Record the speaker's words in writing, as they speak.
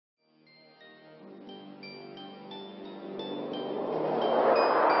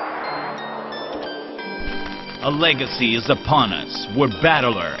A legacy is upon us where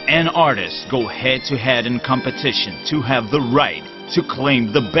battler and artist go head to head in competition to have the right to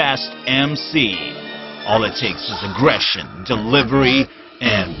claim the best MC. All it takes is aggression, delivery,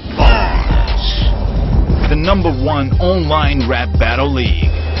 and bars. The #1 online rap battle league,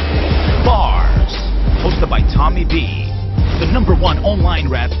 B.A.R.Z, hosted by Tommy B. The #1 online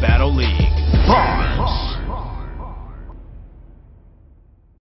rap battle league, B.A.R.Z.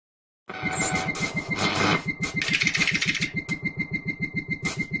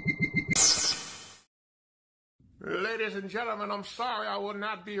 Ladies and gentlemen, I'm sorry I will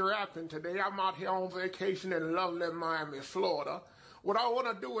not be rapping today. I'm out here on vacation in lovely Miami, Florida. What I want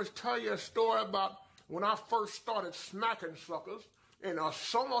to do is tell you a story about when I first started smacking suckers in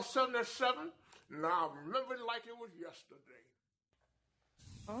summer '77. Now, I remember it like it was yesterday.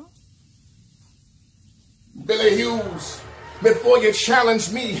 Huh? Billy Hughes, before you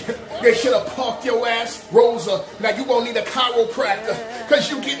challenge me, you should have parked your ass, Rosa. Now you won't need a chiropractor,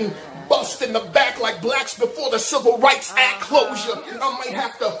 because you getting bust in the back like blacks before the Civil Rights Act closure. I might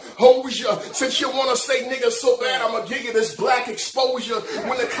have to hose you. Since you want to say nigga so bad, I'm going to give you this black exposure.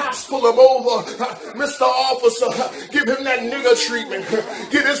 When the cops pull him over, Mr. Officer, give him that nigga treatment.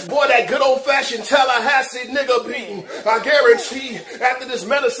 Give this boy that good old-fashioned Tallahassee nigga beating. I guarantee after this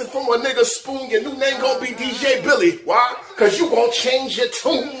medicine from a nigga spoon, your new name going to be DJ Billy. Why? Because you won't change your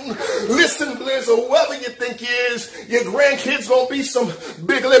tune. Listen, Bliz, or whoever you think you is, your grandkids going to be some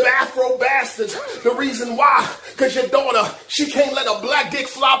big lip Afro bastards. The reason why, because your daughter, she can't let a black dick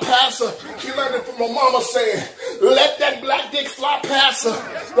fly past her. She learned it from her mama saying, let that black dick fly past her.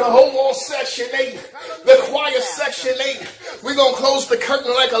 The homo section 8, the choir section 8. We're going to close the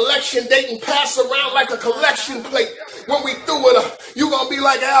curtain like election date and pass around like a collection plate. When we through with her, you going to be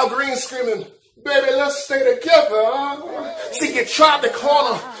like Al Green screaming, baby, let's stay together. See, you tried to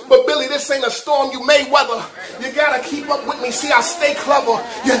corner, but Billy, this ain't a storm you may weather. You gotta keep up with me, see, I stay clever.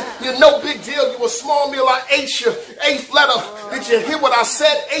 You're no big deal, you a small meal, I ate you. 8th letter, did you hear what I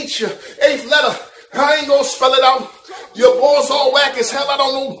said? Ate you. 8th letter, I ain't gonna spell it out. Your balls all whack as hell, I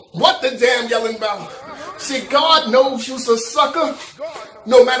don't know what the damn yelling about. See, God knows you's a sucker,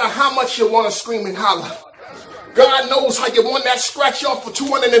 no matter how much you wanna scream and holler. God knows how you won that scratch off for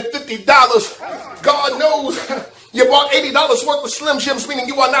 $250. God knows you bought $80 worth of Slim Jims, meaning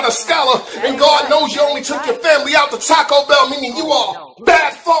you are not a scholar. And God knows you only took your family out to Taco Bell, meaning you are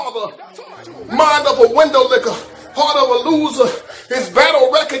bad father. Mind of a window licker, heart of a loser. His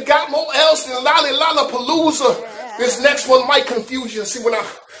battle record got more L's than Lollapalooza. This next one might confuse you. See, when I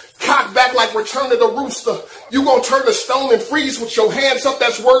cock back like Return of the Rooster, you gonna turn to stone and freeze with your hands up.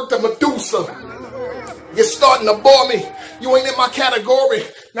 That's word to Medusa. You're starting to bore me. You ain't in my category.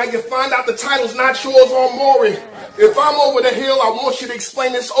 Now you find out the title's not yours or Maury. If I'm over the hill, I want you to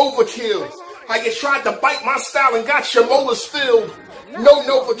explain this overkill. How you tried to bite my style and got your molars filled. No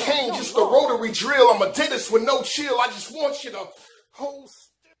Novocaine, just a rotary drill. I'm a dentist with no chill. I just want you to hold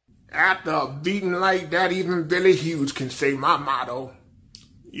still. After a beating like that, even Billy Hughes can say my motto.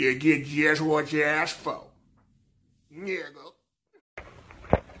 You get just what you ask for. Nigga.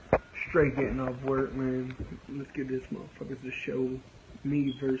 Straight getting off work, man. Let's get this motherfuckers to show.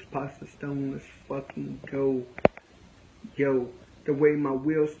 Me versus Pasta Stone. Let's fucking go. Yo, the way my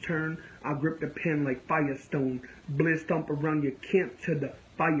wheels turn, I grip the pen like Firestone. Bliz stomp around your camp till the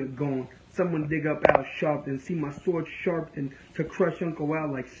fire gone. Someone dig up Al Sharpton, see my sword sharpened to crush Uncle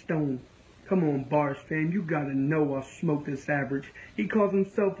Al like stone. Come on, B.A.R.Z fam, you gotta know I'll smoke this average. He calls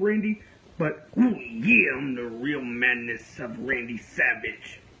himself Randy, but ooh yeah, I'm the real madness of Randy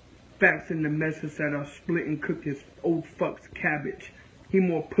Savage. Facts in the message that I'll split and cook this old fuck's cabbage. He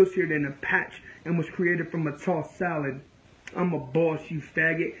more pussier than a patch and was created from a tossed salad. I'm a boss, you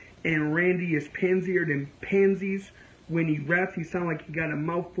faggot, and Randy is pansier than pansies. When he raps, he sound like he got a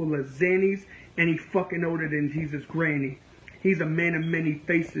mouthful of Xannies, and he fucking older than Jesus' granny. He's a man of many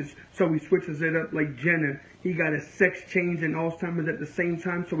faces, so he switches it up like Jenner. He got a sex change and Alzheimer's at the same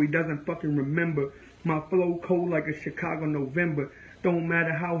time, so he doesn't fucking remember. My flow cold like a Chicago November. Don't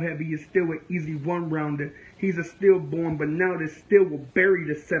matter how heavy, it's still an easy one-rounder. He's a stillborn, but now this still will bury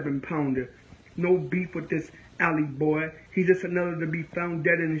the 7-pounder. No beef with this alley boy. He's just another to be found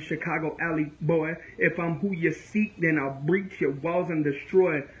dead in the Chicago alley boy. If I'm who you seek, then I'll breach your walls and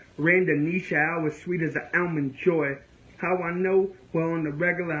destroy. Randonisha, I was sweet as an almond joy. How I know? Well, on the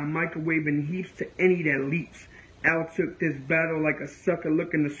regular, I'm microwaving heaps to any that leaps. Al took this battle like a sucker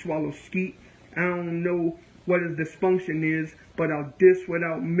looking to swallow skeet. I don't know what his dysfunction is, but I'll diss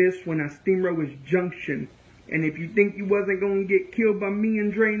without miss when I steamroll his junction. And if you think you wasn't gonna get killed by me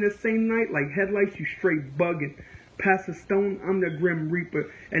and Dre in the same night, like headlights, you straight bugging. pass a stone, I'm the Grim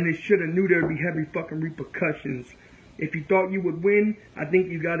Reaper, and they shoulda knew there'd be heavy fucking repercussions. If you thought you would win, I think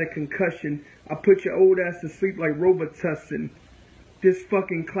you got a concussion. I put your old ass to sleep like Robitussin. This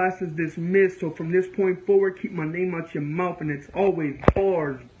fucking class is dismissed, so from this point forward, keep my name out your mouth, and it's always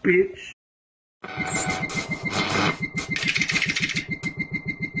B.A.R.Z, bitch.